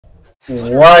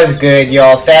Was good,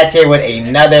 y'all? Fats here with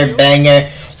another banger.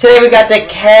 Today we got the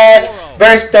Cavs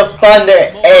versus the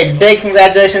Thunder. A big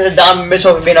congratulations to Donovan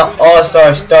Mitchell for being an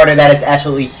all-star starter. That is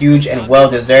absolutely huge and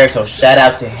well-deserved. So shout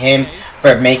out to him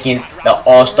for making the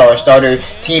all-star starter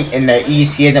team in the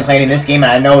East. He isn't playing in this game,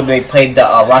 and I know they played the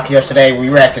Rockets yesterday. We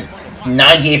were at the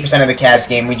 98% of the Cavs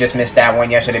game. We just missed that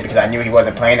one yesterday because I knew he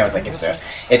wasn't playing. I was like, it's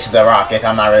the Rockets.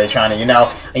 I'm not really trying to, you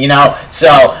know. So,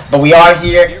 but we are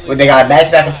here. They got a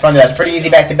back-to-back with the Thunder. That's pretty easy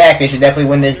back-to-back. They should definitely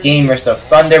win this game versus the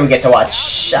Thunder. We get to watch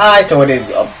Shai, so it is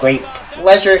a great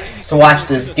pleasure to watch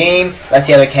this game. Let's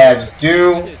see how the Cavs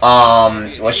do.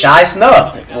 Was Shai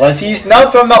snubbed? Was he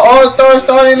snubbed from the All-Star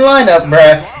starting lineup,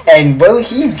 bruh? And will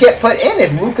he get put in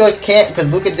if Luka can't?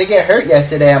 Because Luka did get hurt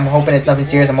yesterday. I'm hoping it's nothing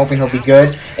serious. I'm hoping he'll be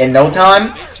good in no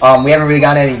time. We haven't really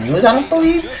gotten any news, I don't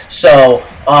believe. So,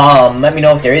 let me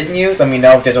know if there is news. Let me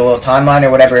know if there's a little timeline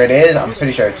or whatever it is. I'm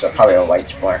pretty sure it's probably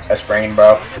a sprain,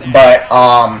 bro. But,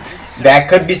 that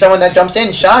could be someone that jumps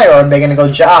in, Shai, or they're gonna go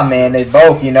Ja, man. They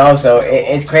both, you know, so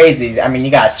it's crazy. I mean, you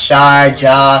got Shai,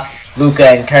 Ja, Luka,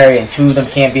 and Curry, and two of them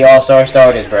can't be all-star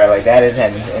starters, bro. Like, that is,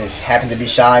 and it happened to be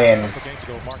Shai, and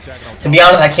to be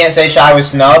honest, I can't say Shai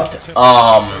was snubbed,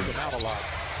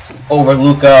 over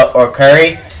Luka or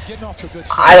Curry.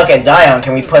 I look at Zion.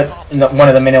 Can we put one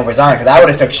of them in over Zion? Because I would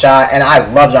have took Shai, and I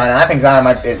love Zion. I think Zion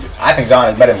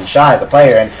is better than Shai as a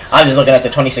player. And I'm just looking at the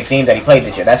 26 games that he played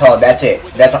this year. That's all. That's it.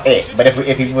 That's it. But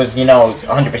if he was,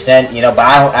 100%, but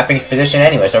I think his position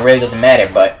anyway, so it really doesn't matter.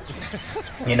 But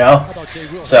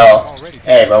so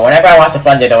hey, but whenever I watch the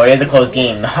Thunder, though, it is a close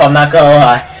game. I'm not gonna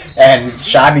lie. And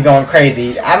Shai be going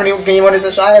crazy. How many game winners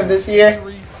does Shai have this year?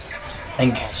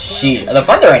 And the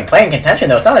Thunder ain't playing contention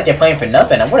though. It's not like they're playing for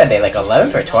nothing. What are they, like 11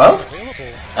 for 12?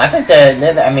 I think they're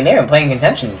in playing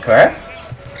contention, correct?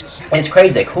 It's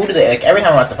crazy. Like, who do they, like, every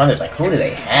time I watch the Thunder, it's like, who do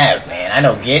they have, man? I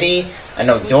know Giddey, I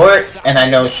know Dort, and I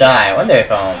know Shai. I wonder if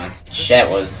Chet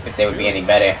if they would be any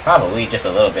better. Probably just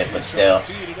a little bit, but still.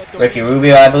 Ricky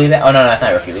Rubio, I believe that. Oh no, that's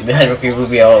not Ricky Rubio. That's Ricky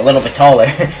Rubio, a little bit taller.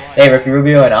 Hey, Ricky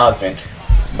Rubio and Osmond.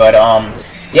 But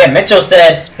yeah, Mitchell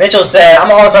said, I'm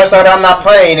an all-star starter, I'm not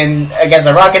playing against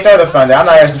the Rockets or the Thunder. I'm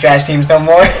not against the trash teams no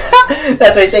more.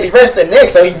 That's what he said. He versed the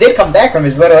Knicks, so he did come back from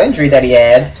his little injury that he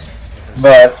had.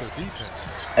 But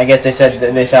I guess they said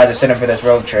they decided to send him for this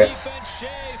road trip.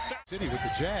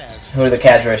 Who are the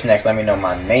Cavs versus next? Let me know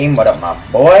my name. What up, my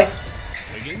boy?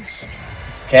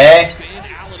 Okay.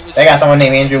 They got someone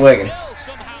named Andrew Wiggins.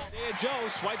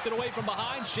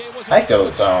 I like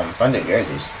those Thunder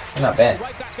jerseys. They're not bad.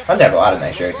 Thunder have a lot of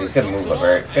nice jerseys. Good move,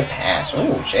 LeVert. Good pass.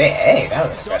 Ooh, shit. Hey, that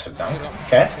was an aggressive dunk.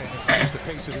 Okay.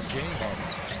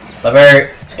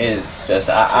 LeVert is just...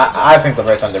 I think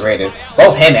LeVert's underrated.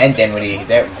 Both him and Dinwiddie,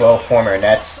 they're both former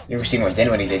Nets. You were seeing what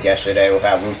Dinwiddie did yesterday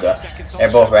without Luka. They're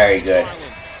both very good.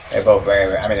 They're both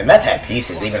very... I mean, the Nets had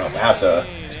pieces even without the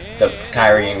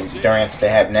Kyrie and Durant they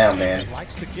have now, man.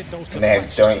 And they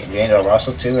have D'Angelo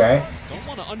Russell too, right?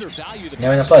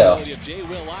 They're in the playoff.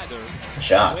 Good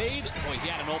shot.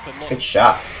 Good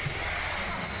shot.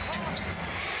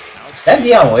 That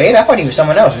Dion Wade? I thought he was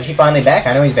someone else. Is he finally back?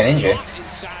 I know he's been injured.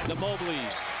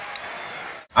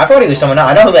 I thought he was someone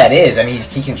else. I know who that is, and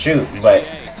he can shoot, but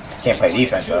can't play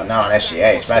defense though. Not on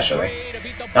SGA especially.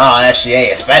 Not on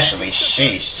SGA especially.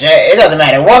 Sheesh. It doesn't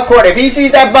matter what quarter. If he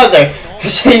sees that buzzer,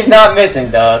 she's not missing,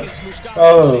 dog.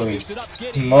 Holy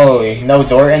moly. No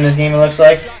Dort in this game, it looks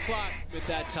like.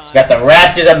 Got the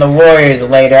Raptors and the Warriors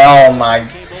later. Oh my.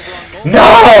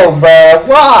 No, bro.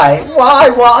 Why?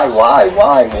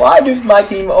 Why does my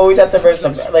team always have to verse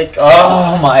them? Like,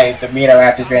 oh my. To be a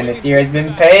Raptors fan this year has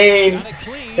been pain.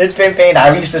 It's been pain.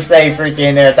 I used to say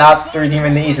freaking they're a top 3 team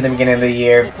in the East at the beginning of the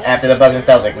year after the Bucks and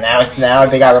Celtics. Now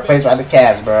they got replaced by the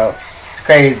Cavs, bro. It's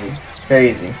crazy. It's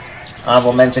crazy.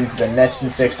 Honorable mention to the Nets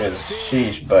and Sixers.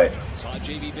 Sheesh, but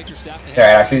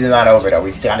alright, our season's not over though.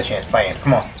 We still got a chance playing.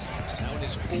 Come on.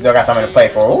 We still got something to play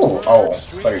for. Ooh, oh.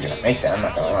 What are you gonna make that? I'm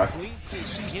not gonna lie.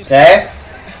 Okay.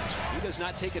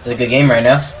 It's a good game right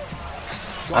now.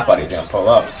 I thought he was gonna pull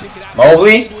up.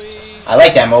 Mobley. I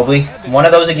like that, Mobley. One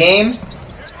of those a game.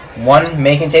 One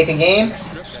make and take a game.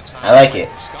 I like it.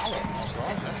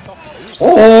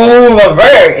 Ooh,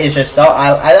 LeVert is just so.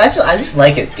 I just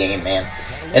like his game, man.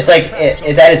 It's like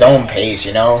it's at his own pace,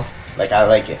 you know. Like I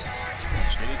like it.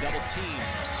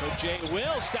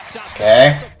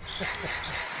 Okay.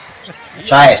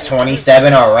 Shai is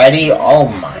 27 already. Oh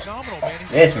my!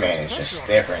 This man is just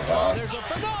different, dog.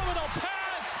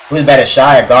 Who's better,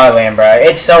 Shai or Garland, bro?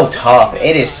 It's so tough.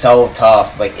 It is so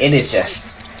tough. Like it is just.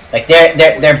 Like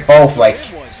they're both like,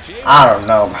 I don't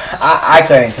know. I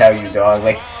couldn't tell you, dog.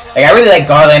 Like I really like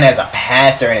Garland as a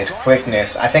passer and his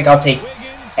quickness. I think I'll take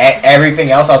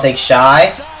Everything else, I'll take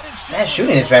Shai. Man,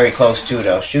 shooting is very close too,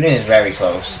 though. Shooting is very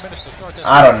close.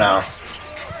 I don't know.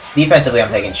 Defensively, I'm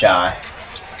taking Shai.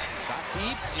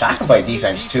 Shai can play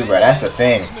defense too, bro. That's the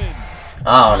thing.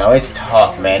 I don't know. It's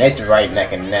tough, man. It's right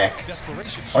neck and neck.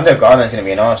 I wonder if Garland's gonna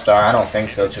be an all-star. I don't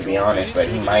think so, to be honest. But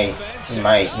he might. He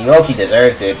might. He low-key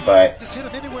deserves it, but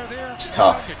it's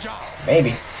tough.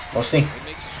 Maybe. We'll see.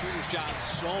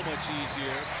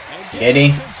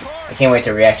 Giddy. I can't wait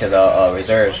to react to the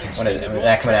reserves. When is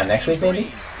that coming out next week,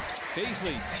 maybe?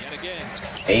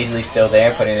 Paisley's still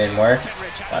there, putting in work.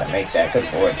 Gotta make that. Good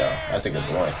board, though. That's a good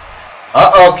board.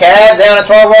 Uh-oh, Cavs. They on a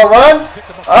 12-roll run?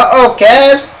 Uh-oh,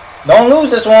 Cavs. Don't lose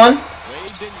this one.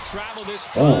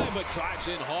 Ooh.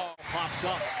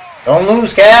 Don't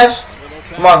lose, Cavs.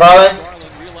 Come on, Garland.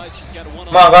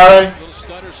 Come on, Garland.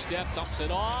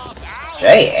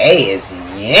 J.A. is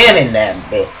yamming that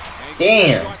bit.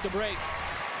 Damn.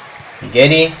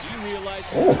 Giddy.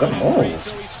 Ooh, good move.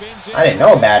 I didn't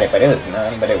know about it, but it was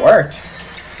none. But it worked.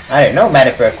 I didn't know about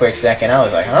it for a quick second. I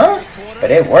was like, huh? But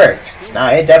it worked. Nah,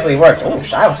 it definitely worked. Ooh,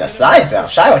 Shai with the size up.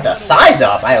 Shai with the size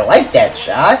up. I like that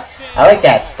shot. I like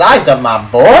that size up, my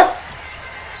boy.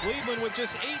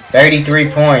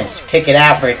 33 points. Kick it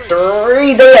out for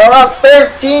 3. They are up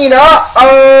 13.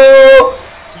 Uh-oh.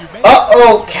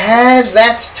 Uh-oh, Cavs.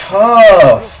 That's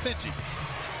tough.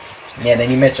 Yeah, they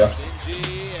need Mitchell.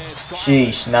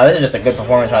 Sheesh. Now, this is just a good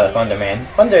performance by the Thunder, man.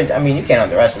 Thunder, I mean, you can't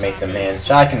underestimate them, man.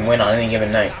 Shai can win on any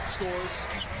given night.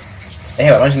 They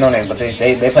have a bunch of no-names, but they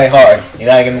play hard. You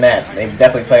gotta give them that. They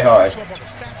definitely play hard.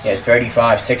 Yeah, it's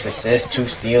 35, 6 assists, 2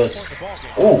 steals.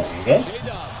 Ooh, you good?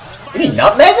 Did he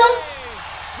nutmeg him?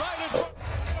 Oh.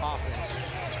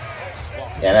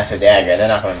 Yeah, that's a dagger. They're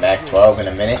not coming back. 12 in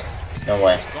a minute. No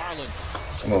way.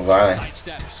 Move Garland.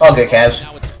 All good, Cavs.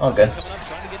 All good.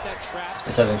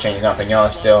 This doesn't change nothing. Y'all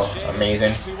are still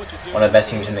amazing. One of the best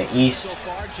teams in the East.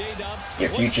 Your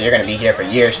future, you're going to be here for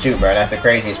years too, bro. That's the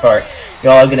craziest part.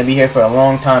 Y'all are going to be here for a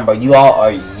long time, bro. You all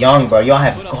are young, bro. Y'all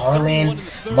have Garland,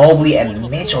 Mobley, and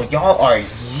Mitchell. Y'all are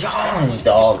young,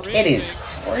 dog. It is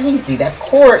crazy. That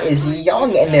core is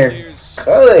young, and they're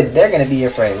good. They're going to be here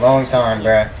for a long time,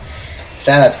 bro.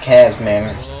 Shout out to Cavs,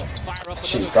 man.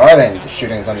 Shoot, Garland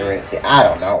shooting is underrated. I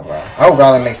don't know, bro. I hope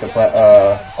Garland makes the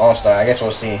All-Star. I guess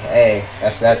we'll see. Hey,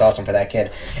 that's awesome for that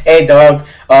kid. Hey, dog.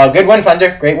 Good win,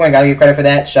 Thunder. Great win. Gotta give credit for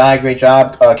that. Shai, great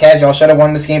job. Kaz, y'all should have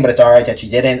won this game, but it's alright that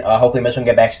you didn't. Hopefully Mitchell can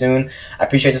get back soon. I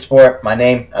appreciate the support. My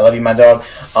name. I love you, my dog.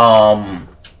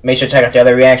 Make sure to check out the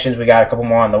other reactions. We got a couple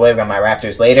more on the way. We got my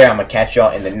Raptors later. I'm gonna catch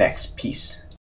y'all in the next. Peace.